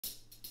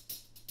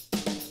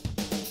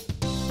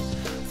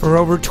For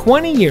over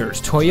 20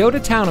 years,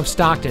 Toyota Town of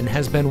Stockton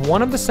has been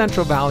one of the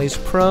Central Valley's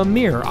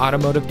premier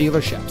automotive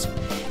dealerships.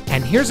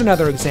 And here's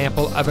another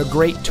example of a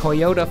great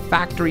Toyota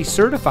factory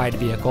certified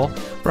vehicle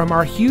from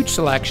our huge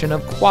selection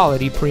of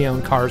quality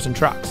pre-owned cars and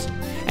trucks.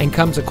 And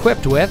comes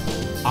equipped with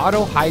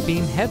auto high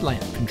beam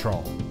headlamp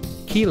control,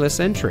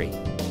 keyless entry,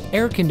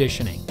 air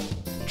conditioning,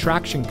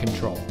 traction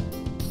control,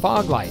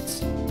 fog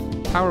lights,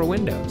 power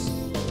windows,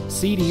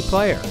 CD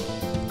player,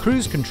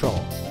 cruise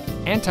control,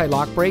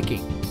 anti-lock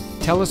braking,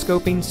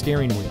 telescoping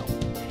steering wheel,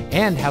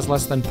 and has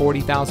less than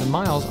 40,000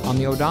 miles on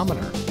the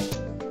odometer.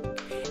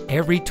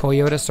 Every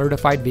Toyota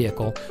certified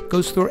vehicle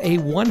goes through a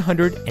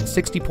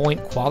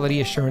 160-point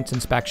quality assurance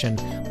inspection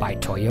by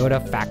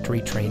Toyota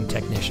factory-trained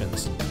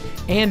technicians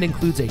and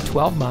includes a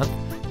 12-month,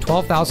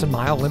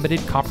 12,000-mile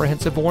limited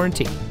comprehensive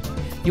warranty.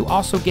 You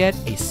also get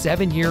a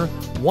 7-year,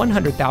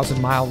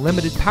 100,000-mile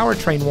limited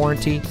powertrain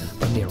warranty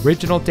from the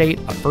original date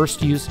of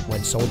first use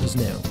when sold as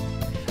new.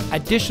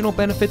 Additional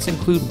benefits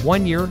include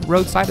 1-year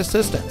roadside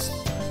assistance,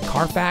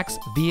 Carfax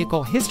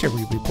vehicle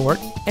history report,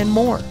 and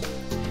more.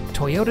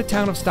 Toyota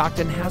Town of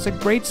Stockton has a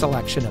great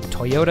selection of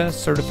Toyota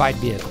certified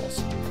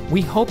vehicles.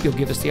 We hope you'll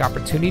give us the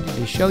opportunity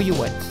to show you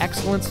what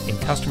excellence in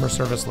customer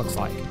service looks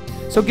like.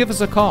 So give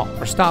us a call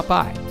or stop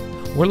by.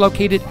 We're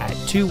located at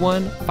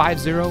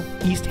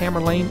 2150 East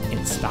Hammer Lane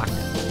in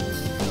Stockton.